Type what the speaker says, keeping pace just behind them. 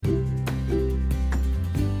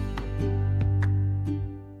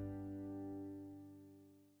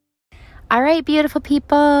All right, beautiful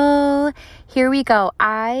people, here we go.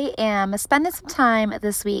 I am spending some time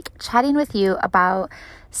this week chatting with you about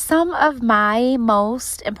some of my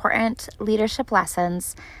most important leadership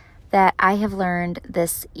lessons that I have learned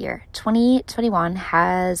this year. 2021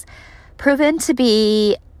 has proven to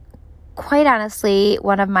be, quite honestly,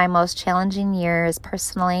 one of my most challenging years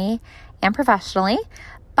personally and professionally.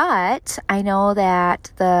 But I know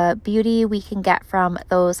that the beauty we can get from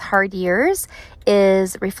those hard years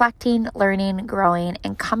is reflecting, learning, growing,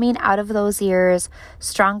 and coming out of those years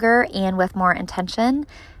stronger and with more intention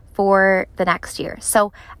for the next year.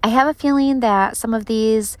 So I have a feeling that some of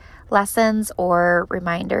these lessons or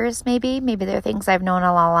reminders, maybe they're things I've known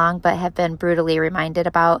all along but have been brutally reminded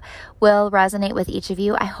about, will resonate with each of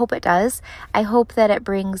you. I hope it does. I hope that it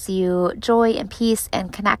brings you joy and peace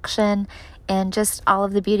and connection and just all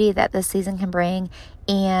of the beauty that this season can bring.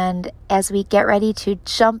 And as we get ready to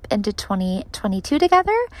jump into 2022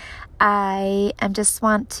 together, I just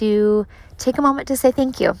want to take a moment to say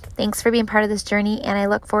thank you. Thanks for being part of this journey, and I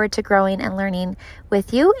look forward to growing and learning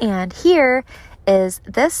with you. And here is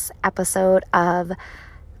this episode of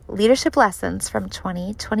Leadership Lessons from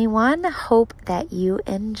 2021. Hope that you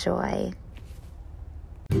enjoy.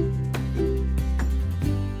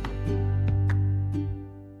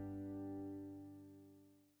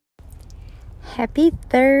 Happy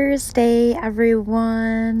Thursday,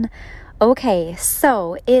 everyone. Okay,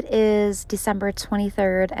 so it is December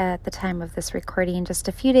 23rd at the time of this recording, just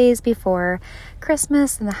a few days before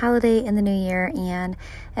Christmas and the holiday and the New Year. And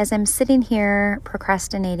as I'm sitting here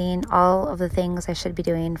procrastinating all of the things I should be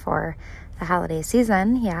doing for the holiday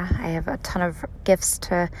season, I have a ton of gifts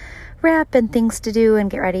to wrap and things to do and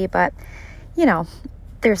get ready, but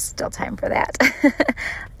there's still time for that.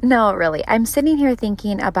 No, really, I'm sitting here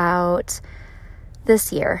thinking about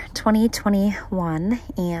this year, 2021,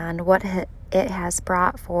 and what it has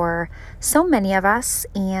brought for so many of us,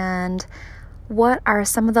 and what are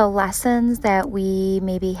some of the lessons that we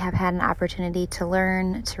maybe have had an opportunity to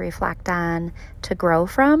learn, to reflect on, to grow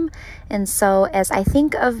from. And so as I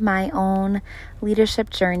think of my own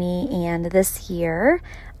leadership journey and this year,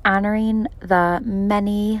 honoring the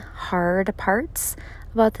many hard parts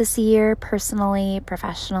about this year, personally,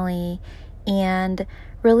 professionally, and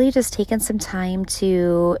really just taken some time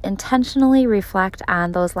to intentionally reflect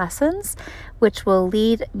on those lessons, which will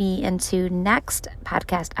lead me into next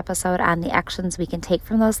podcast episode on the actions we can take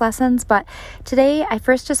from those lessons. But today, I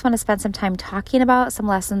first just want to spend some time talking about some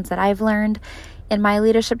lessons that I've learned in my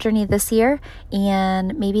leadership journey this year,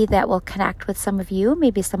 and maybe that will connect with some of you.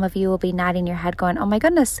 Maybe some of you will be nodding your head going, oh my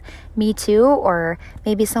goodness, me too. Or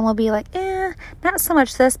maybe some will be like, not so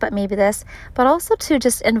much this, but maybe this. But also to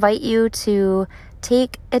just invite you to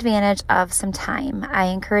take advantage of some time. I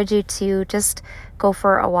encourage you to just go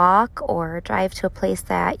for a walk or drive to a place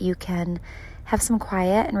that you can have some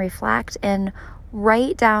quiet and reflect and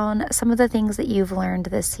write down some of the things that you've learned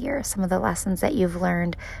this year, some of the lessons that you've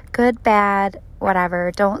learned, good, bad,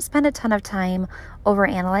 whatever. Don't spend a ton of time over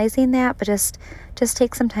analyzing that, but just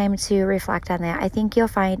take some time to reflect on that. I think you'll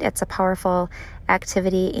find it's a powerful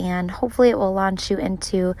activity, and hopefully it will launch you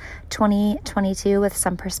into 2022 with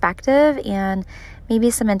some perspective and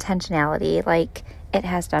maybe some intentionality like it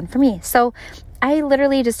has done for me. So I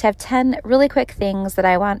literally just have 10 really quick things that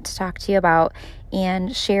I want to talk to you about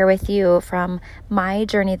and share with you from my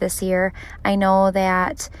journey this year. I know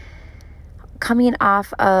that coming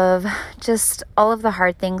off of just all of the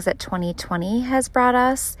hard things that 2020 has brought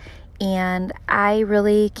us, and I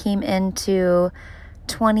really came into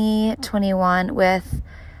 2021 with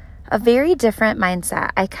a very different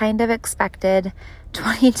mindset. I kind of expected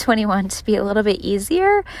 2021 to be a little bit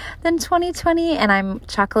easier than 2020, and I'm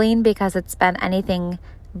chuckling because it's been anything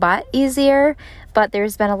but easier, but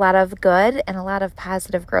there's been a lot of good and a lot of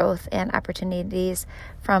positive growth and opportunities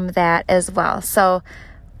from that as well. So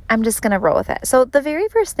I'm just going to roll with it. So the very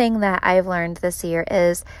first thing that I've learned this year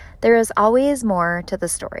is there is always more to the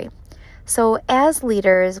story. So as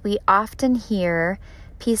leaders, we often hear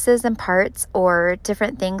pieces and parts or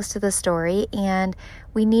different things to the story, and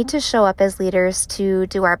we need to show up as leaders to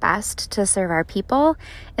do our best to serve our people.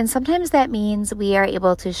 And sometimes that means we are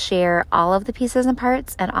able to share all of the pieces and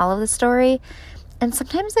parts and all of the story, and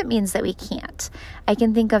sometimes it means that we can't. I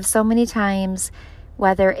can think of so many times,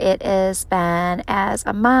 whether it has been as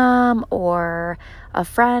a mom or a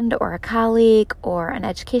friend or a colleague or an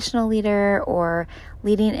educational leader or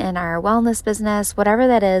leading in our wellness business, whatever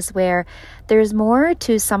that is, where there's more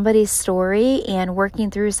to somebody's story and working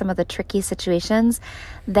through some of the tricky situations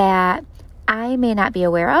that I may not be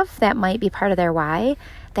aware of, that might be part of their why,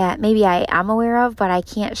 that maybe I am aware of, but I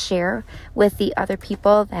can't share with the other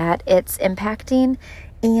people that it's impacting.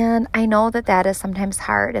 And I know that that is sometimes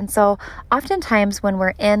hard. And so oftentimes when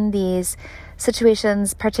we're in these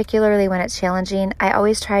situations, particularly when it's challenging, I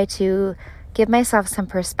always try to give myself some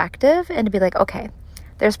perspective and to be like, okay,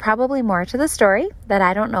 there's probably more to the story that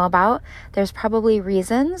I don't know about. There's probably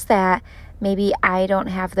reasons that maybe I don't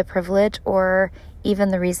have the privilege or even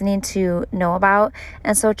the reasoning to know about.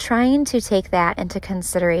 And so trying to take that into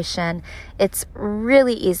consideration, it's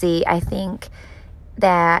really easy, I think,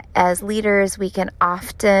 that as leaders, we can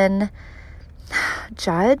often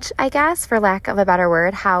judge, I guess, for lack of a better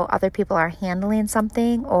word, how other people are handling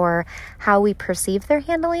something or how we perceive they're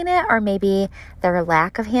handling it, or maybe their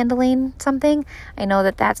lack of handling something. I know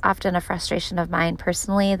that that's often a frustration of mine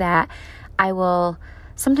personally, that I will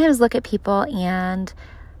sometimes look at people and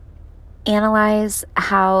analyze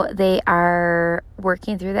how they are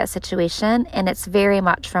working through that situation, and it's very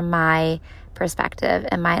much from my perspective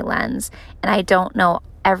and my lens, and I don't know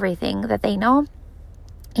everything that they know.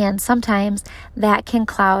 And sometimes that can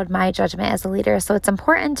cloud my judgment as a leader. So it's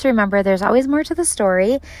important to remember there's always more to the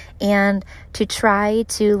story and to try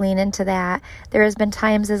to lean into that. There has been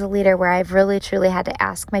times as a leader where I've really truly had to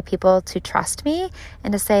ask my people to trust me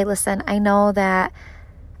and to say, listen, I know that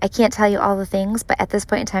I can't tell you all the things, but at this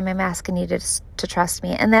point in time, I'm asking you to trust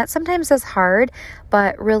me. And that sometimes is hard,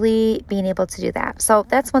 but really being able to do that. So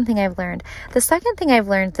that's one thing I've learned. The second thing I've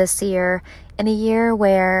learned this year, in a year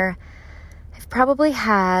where I've probably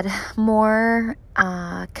had more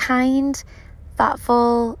kind,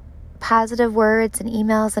 thoughtful, positive words and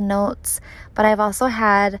emails and notes, but I've also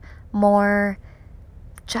had more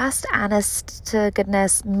just honest to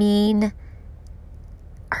goodness, mean,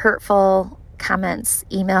 hurtful comments,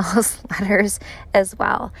 emails, letters as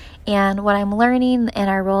well. And what I'm learning in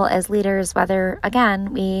our role as leaders, whether,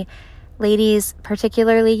 again, we ladies,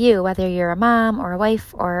 particularly you, whether you're a mom or a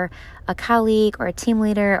wife or a colleague or a team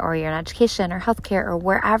leader or you're in education or healthcare or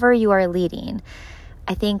wherever you are leading,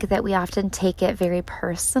 I think that we often take it very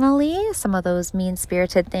personally, some of those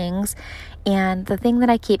mean-spirited things. And the thing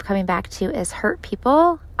that I keep coming back to is hurt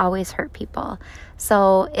people always hurt people.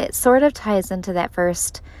 So it sort of ties into that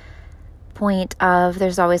first point of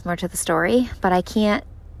there's always more to the story, but I can't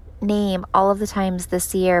name all of the times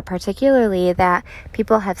this year, particularly that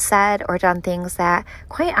people have said or done things that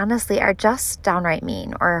quite honestly are just downright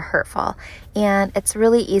mean or hurtful. And it's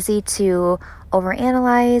really easy to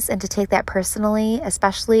overanalyze and to take that personally,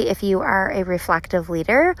 especially if you are a reflective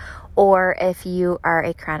leader or if you are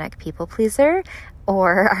a chronic people pleaser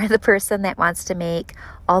or are the person that wants to make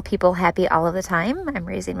all people happy all of the time. I'm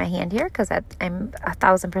raising my hand here because I'm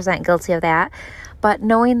 1,000% guilty of that. But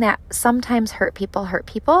knowing that sometimes hurt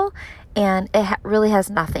people, and it really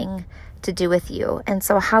has nothing to do with you. And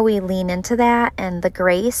so how we lean into that and the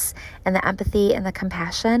grace and the empathy and the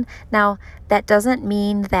compassion. Now, that doesn't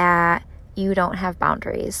mean that you don't have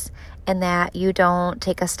boundaries and that you don't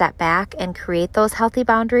take a step back and create those healthy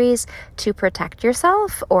boundaries to protect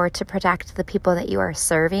yourself or to protect the people that you are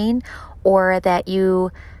serving, or that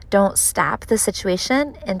you don't stop the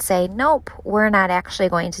situation and say, nope, we're not actually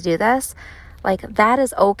going to do this. Like, that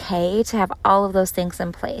is okay to have all of those things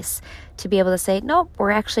in place, to be able to say, nope,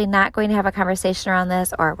 we're actually not going to have a conversation around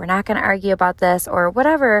this, or we're not going to argue about this, or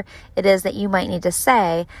whatever it is that you might need to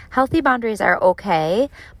say. Healthy boundaries are okay,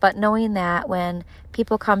 but knowing that when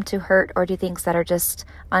people come to hurt or do things that are just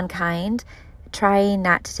unkind, try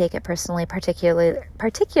not to take it personally,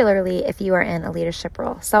 particularly if you are in a leadership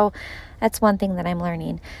role. So that's one thing that I'm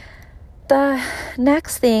learning. The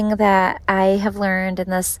next thing that I have learned,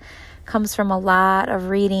 and this comes from a lot of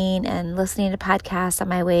reading and listening to podcasts on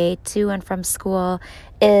my way to and from school,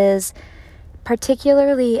 is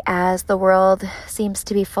particularly as the world seems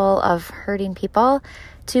to be full of hurting people,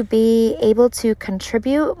 to be able to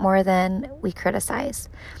contribute more than we criticize.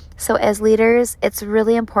 So as leaders, it's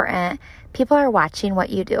really important. People are watching what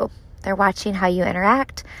you do. They're watching how you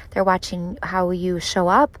interact. They're watching how you show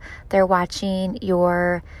up. They're watching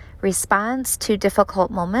your response to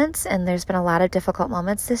difficult moments, and there's been a lot of difficult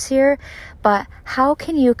moments this year, but how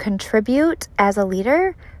can you contribute as a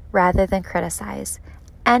leader rather than criticize?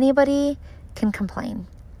 Anybody can complain.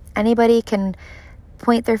 Anybody can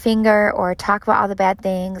point their finger or talk about all the bad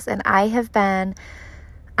things, and I have been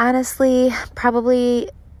honestly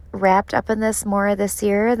probably wrapped up in this more this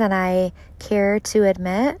year than I care to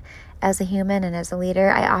admit. As a human and as a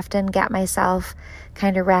leader, I often get myself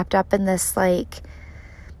kind of wrapped up in this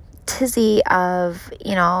tizzy of,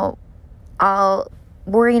 all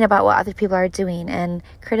worrying about what other people are doing and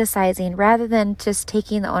criticizing, rather than just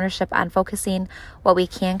taking the ownership on focusing what we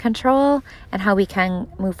can control and how we can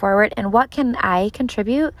move forward and what can I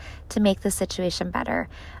contribute to make the situation better.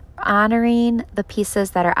 Honoring the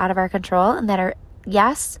pieces that are out of our control and that are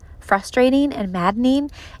yes, frustrating and maddening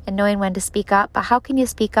and knowing when to speak up, but how can you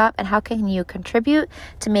speak up and how can you contribute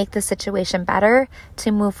to make the situation better,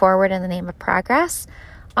 to move forward in the name of progress?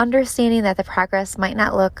 Understanding that the progress might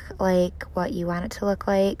not look like what you want it to look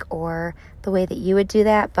like or the way that you would do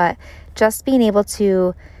that, but just being able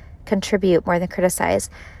to contribute more than criticize.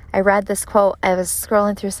 I read this quote. I was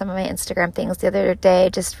scrolling through some of my Instagram things the other day,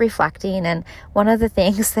 just reflecting. And one of the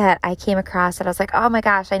things that I came across that I was like, oh my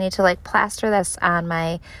gosh, I need to like plaster this on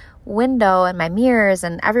my window and my mirrors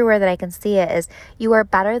and everywhere that I can see it is, you are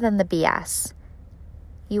better than the BS.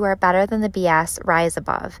 You are better than the BS. Rise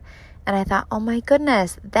above. And I thought, oh my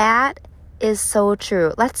goodness, that is so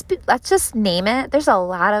true. Let's just name it. There's a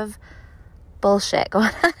lot of bullshit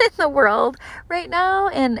going on in the world right now.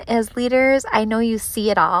 And as leaders, I know you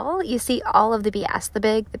see it all. You see all of the BS, the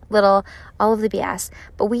big, the little, all of the BS.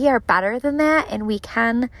 But we are better than that and we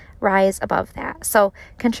can rise above that. So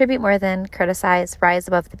contribute more than criticize, rise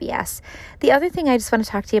above the BS. The other thing I just want to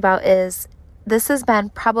talk to you about is this has been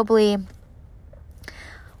probably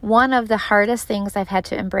one of the hardest things I've had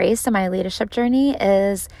to embrace in my leadership journey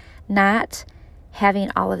is not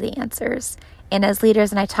having all of the answers. And as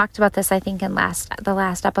leaders, and I talked about this, I think in the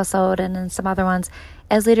last episode and in some other ones,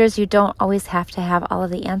 as leaders, you don't always have to have all of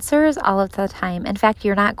the answers all of the time. In fact,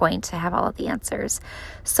 you're not going to have all of the answers.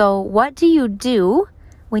 So what do you do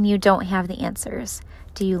when you don't have the answers?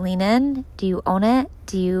 Do you lean in? Do you own it?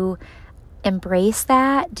 Do you embrace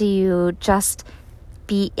that? Do you just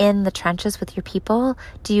be in the trenches with your people?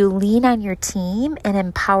 Do you lean on your team and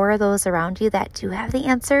empower those around you that do have the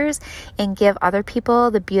answers and give other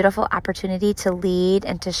people the beautiful opportunity to lead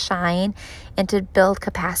and to shine and to build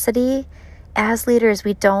capacity? As leaders,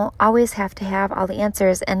 we don't always have to have all the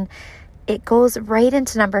answers. And it goes right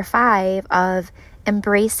into number 5 of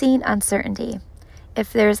embracing uncertainty.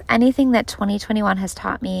 If there's anything that 2021 has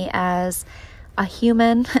taught me as a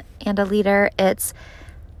human and a leader, it's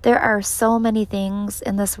there are so many things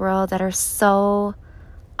in this world that are so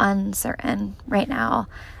uncertain right now.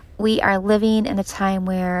 We are living in a time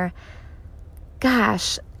where,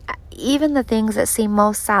 gosh, even the things that seem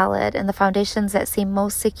most solid and the foundations that seem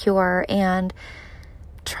most secure and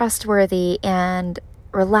trustworthy and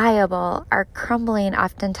reliable are crumbling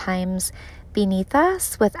oftentimes beneath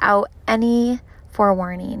us without any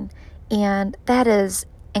forewarning. And that is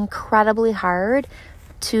incredibly hard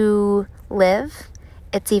to live.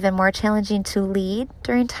 It's even more challenging to lead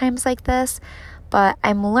during times like this, but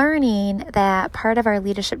I'm learning that part of our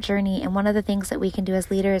leadership journey and one of the things that we can do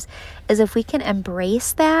as leaders is if we can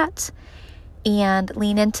embrace that and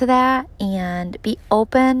lean into that and be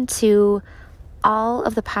open to all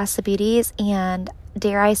of the possibilities and,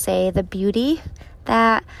 dare I say, the beauty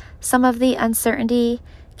that some of the uncertainty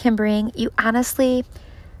can bring. You honestly,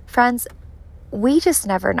 friends, we just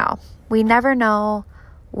never know. We never know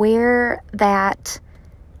where that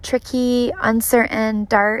tricky, uncertain,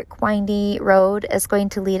 dark, windy road is going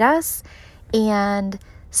to lead us. And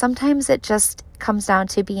sometimes it just comes down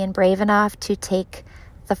to being brave enough to take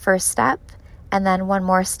the first step and then one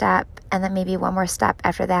more step and then maybe one more step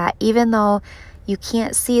after that, even though you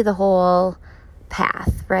can't see the whole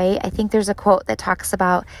path, right? I think there's a quote that talks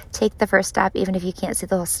about take the first step even if you can't see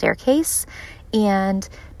the whole staircase. And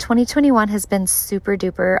 2021 has been super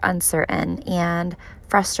duper uncertain and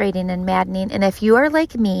frustrating and maddening. And if you are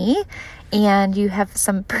like me and you have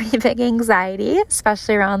some pretty big anxiety,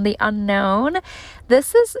 especially around the unknown,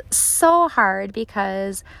 this is so hard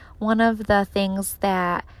because one of the things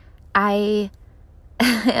that I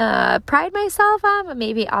pride myself on, but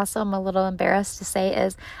maybe also I'm a little embarrassed to say,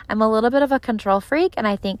 is I'm a little bit of a control freak. And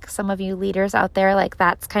I think some of you leaders out there, like,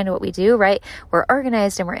 that's kind of what we do, right? We're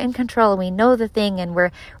organized and we're in control and we know the thing and we're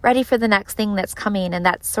ready for the next thing that's coming. And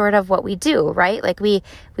that's sort of what we do, right? Like we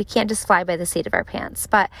can't just fly by the seat of our pants.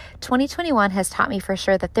 But 2021 has taught me for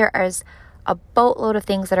sure that there is a boatload of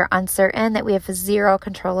things that are uncertain that we have zero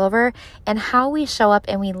control over, and how we show up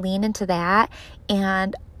and we lean into that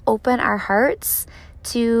and open our hearts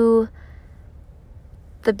to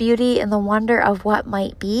the beauty and the wonder of what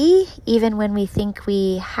might be, even when we think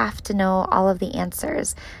we have to know all of the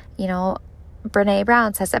answers. You know, Brene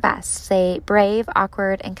Brown says it best, say brave,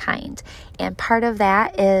 awkward, and kind. And part of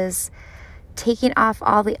that is taking off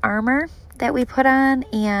all the armor that we put on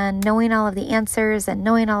and knowing all of the answers and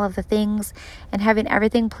knowing all of the things and having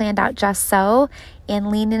everything planned out just so, and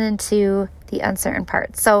leaning into the uncertain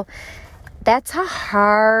parts. So that's a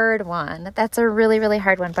hard one. That's a really, really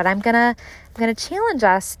hard one. But I'm gonna challenge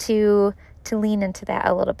us to lean into that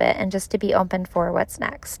a little bit and just to be open for what's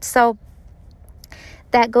next. So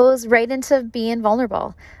that goes right into being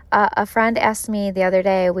vulnerable. A friend asked me the other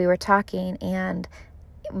day, we were talking, and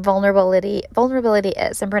vulnerability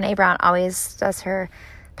is. And Brene Brown always does her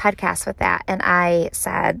podcast with that. And I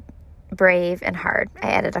said brave and hard. I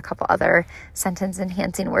added a couple other sentence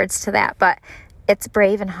enhancing words to that, but it's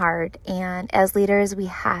brave and hard. And as leaders, we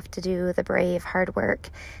have to do the brave, hard work.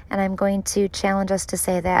 And I'm going to challenge us to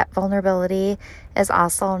say that vulnerability is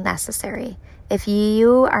also necessary. If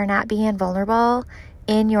you are not being vulnerable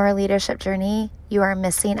in your leadership journey, you are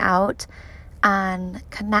missing out on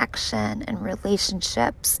connection and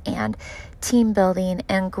relationships and team building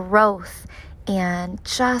and growth and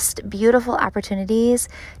just beautiful opportunities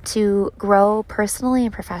to grow personally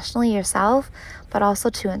and professionally yourself, but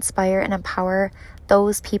also to inspire and empower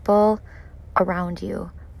those people around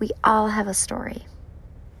you. We all have a story.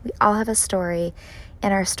 We all have a story,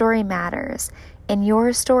 and our story matters. And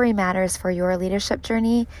your story matters for your leadership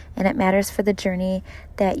journey, and it matters for the journey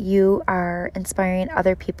that you are inspiring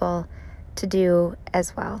other people to do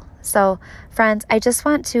as well. So, friends, I just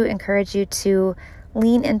want to encourage you to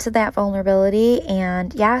lean into that vulnerability.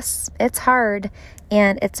 And yes, it's hard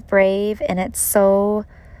and it's brave and it's so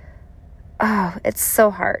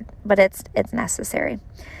hard, but it's necessary.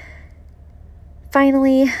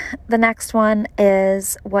 Finally, the next one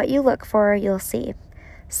is what you look for, you'll see.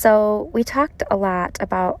 So we talked a lot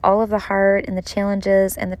about all of the hard and the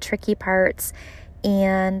challenges and the tricky parts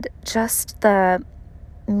and just the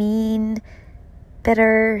mean,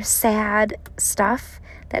 bitter, sad stuff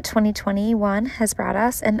that 2021 has brought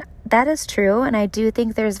us. And that is true. And I do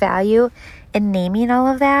think there's value in naming all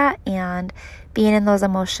of that and being in those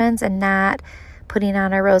emotions and not putting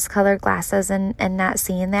on our rose-colored glasses and not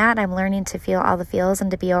seeing that. I'm learning to feel all the feels and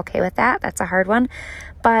to be okay with that. That's a hard one.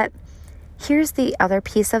 But here's the other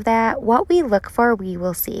piece of that. What we look for, we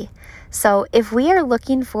will see. So if we are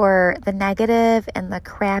looking for the negative and the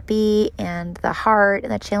crappy and the hard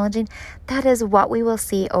and the challenging, that is what we will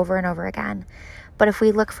see over and over again. But if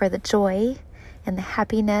we look for the joy and the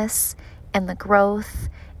happiness and the growth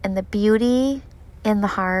and the beauty in the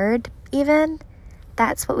hard, even,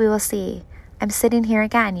 that's what we will see. I'm sitting here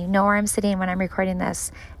again. You know where I'm sitting when I'm recording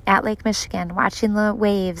this, at Lake Michigan, watching the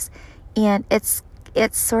waves. And it's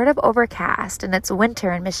sort of overcast and it's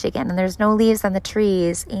winter in Michigan and there's no leaves on the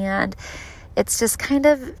trees and it's just kind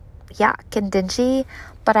of yuck and dingy.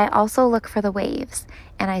 But I also look for the waves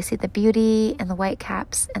and I see the beauty and the white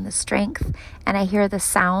caps and the strength and I hear the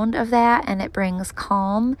sound of that and it brings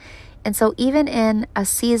calm. And so even in a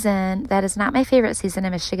season that is not my favorite season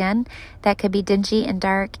in Michigan, that could be dingy and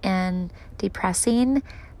dark and depressing,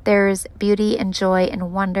 there's beauty and joy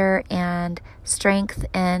and wonder and strength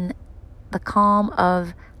and the calm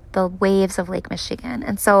of the waves of Lake Michigan.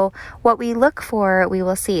 And so what we look for, we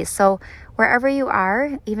will see. So wherever you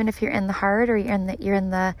are, even if you're in the hard or you're in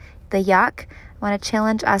the yuck, I want to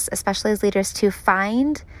challenge us, especially as leaders, to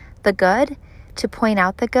find the good, to point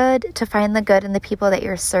out the good, to find the good in the people that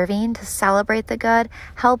you're serving, to celebrate the good,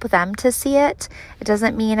 help them to see it. It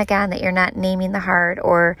doesn't mean, again, that you're not naming the hard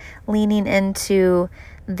or leaning into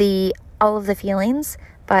all of the feelings,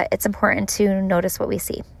 but it's important to notice what we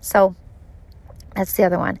see. So that's the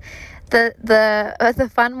other one.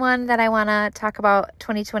 The fun one that I want to talk about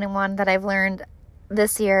 2021 that I've learned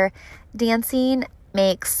this year, dancing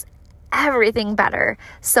makes everything better.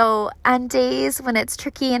 So on days when it's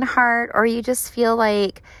tricky and hard, or you just feel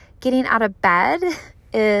like getting out of bed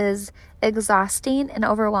is exhausting and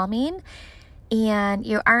overwhelming, and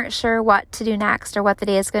you aren't sure what to do next or what the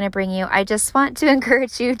day is going to bring you, I just want to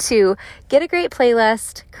encourage you to get a great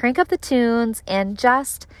playlist, crank up the tunes, and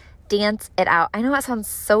just dance it out. I know it sounds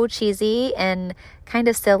so cheesy and kind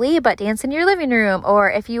of silly, but dance in your living room. Or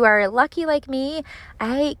if you are lucky like me,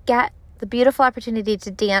 I get the beautiful opportunity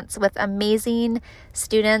to dance with amazing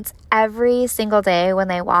students every single day when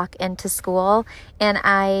they walk into school. And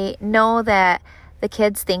I know that the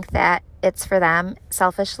kids think that it's for them.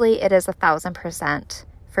 Selfishly, it is 1,000%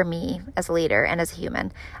 for me as a leader and as a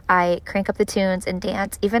human. I crank up the tunes and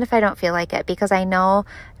dance, even if I don't feel like it, because I know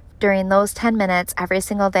during those 10 minutes every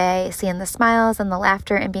single day, seeing the smiles and the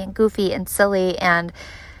laughter and being goofy and silly and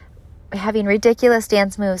having ridiculous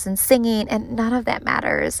dance moves and singing, and none of that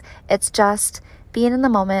matters. It's just being in the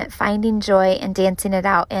moment, finding joy and dancing it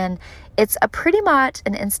out. And it's a pretty much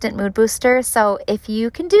an instant mood booster. So if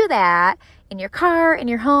you can do that in your car, in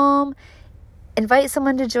your home, invite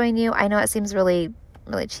someone to join you. I know it seems really,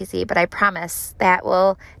 really cheesy, but I promise that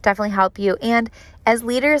will definitely help you. And as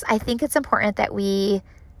leaders, I think it's important that we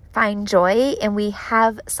find joy and we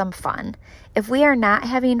have some fun. If we are not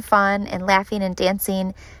having fun and laughing and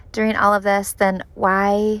dancing during all of this, then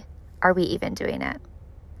why are we even doing it?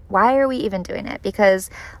 Why are we even doing it? Because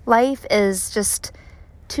life is just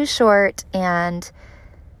too short and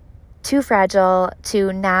too fragile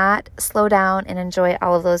to not slow down and enjoy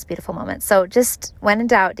all of those beautiful moments. So just when in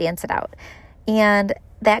doubt, dance it out. And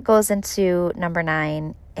that goes into number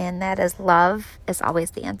 9, and that is love is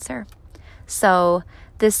always the answer. So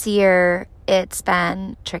this year it's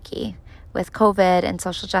been tricky with COVID and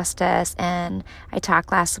social justice. And I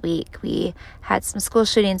talked last week, we had some school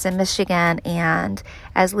shootings in Michigan, and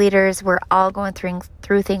as leaders, we're all going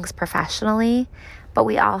through things professionally, but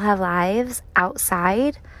we all have lives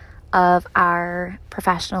outside of our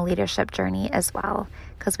professional leadership journey as well,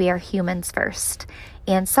 because we are humans first.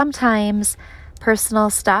 And sometimes personal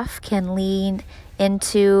stuff can lead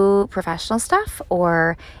into professional stuff,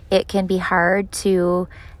 or it can be hard to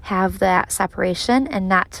have that separation and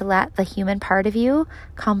not to let the human part of you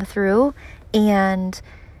come through. And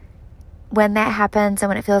when that happens, and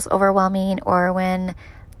when it feels overwhelming, or when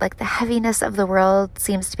like the heaviness of the world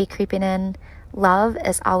seems to be creeping in, love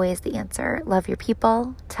is always the answer. Love your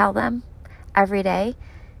people. Tell them every day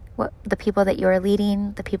what the people that you are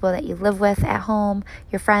leading, the people that you live with at home,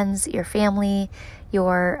 your friends, your family,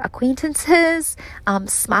 your acquaintances.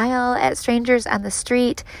 Smile at strangers on the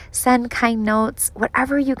street. Send kind notes.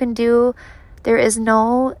 Whatever you can do, there is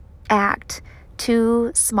no act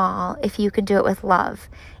too small if you can do it with love.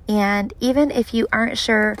 And even if you aren't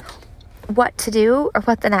sure what to do or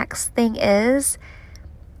what the next thing is,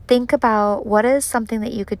 think about what is something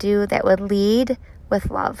that you could do that would lead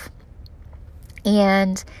with love.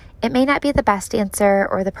 And it may not be the best answer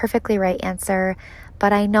or the perfectly right answer,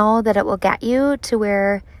 but I know that it will get you to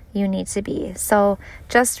where you need to be. So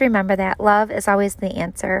just remember that love is always the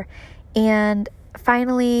answer. And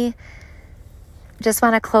finally, just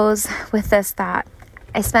want to close with this thought.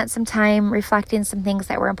 I spent some time reflecting some things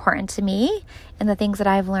that were important to me and the things that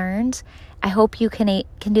I've learned. I hope you can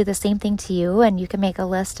do the same thing to you, and you can make a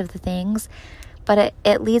list of the things. But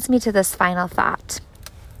it leads me to this final thought.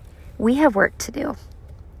 We have work to do.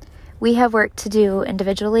 We have work to do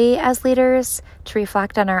individually as leaders to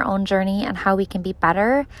reflect on our own journey and how we can be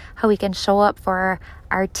better, how we can show up for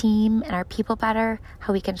our team and our people better,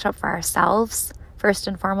 how we can show up for ourselves first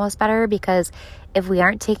and foremost better, because if we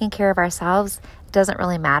aren't taking care of ourselves, it doesn't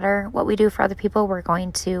really matter what we do for other people. We're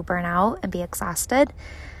going to burn out and be exhausted.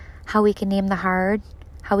 How we can name the hard,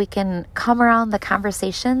 how we can come around the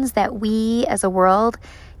conversations that we as a world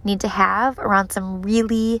need to have around some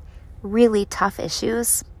really, really tough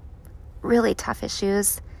issues. Really tough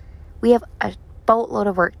issues. We have a boatload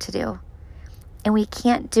of work to do. And we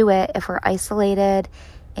can't do it if we're isolated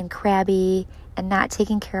and crabby and not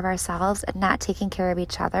taking care of ourselves and not taking care of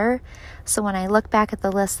each other. So when I look back at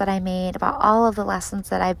the list that I made about all of the lessons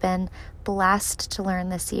that I've been blessed to learn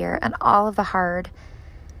this year and all of the hard,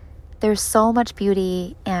 there's so much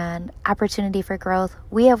beauty and opportunity for growth.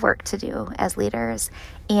 We have work to do as leaders,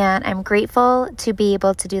 and I'm grateful to be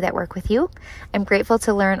able to do that work with you. I'm grateful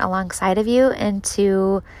to learn alongside of you and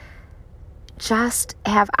to just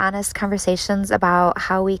have honest conversations about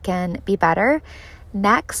how we can be better.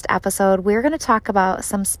 Next episode, we're going to talk about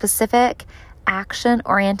some specific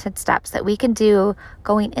action-oriented steps that we can do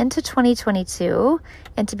going into 2022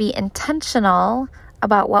 and to be intentional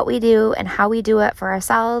about what we do and how we do it for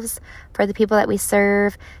ourselves, for the people that we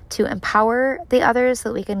serve, to empower the others so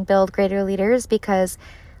that we can build greater leaders, because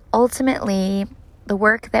ultimately the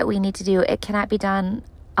work that we need to do, it cannot be done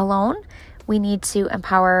alone. We need to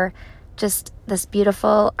empower just this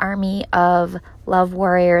beautiful army of love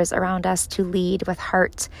warriors around us to lead with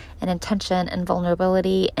heart and intention and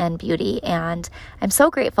vulnerability and beauty. And I'm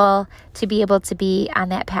so grateful to be able to be on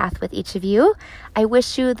that path with each of you. I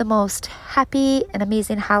wish you the most happy and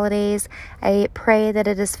amazing holidays. I pray that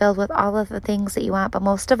it is filled with all of the things that you want, but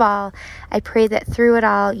most of all, I pray that through it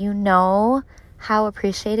all, you know how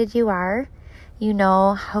appreciated you are. You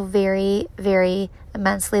know how very, very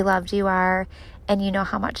immensely loved you are, and you know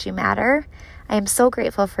how much you matter. I am so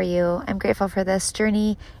grateful for you. I'm grateful for this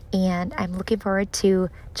journey, and I'm looking forward to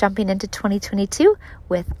jumping into 2022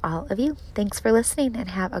 with all of you. Thanks for listening, and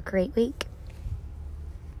have a great week.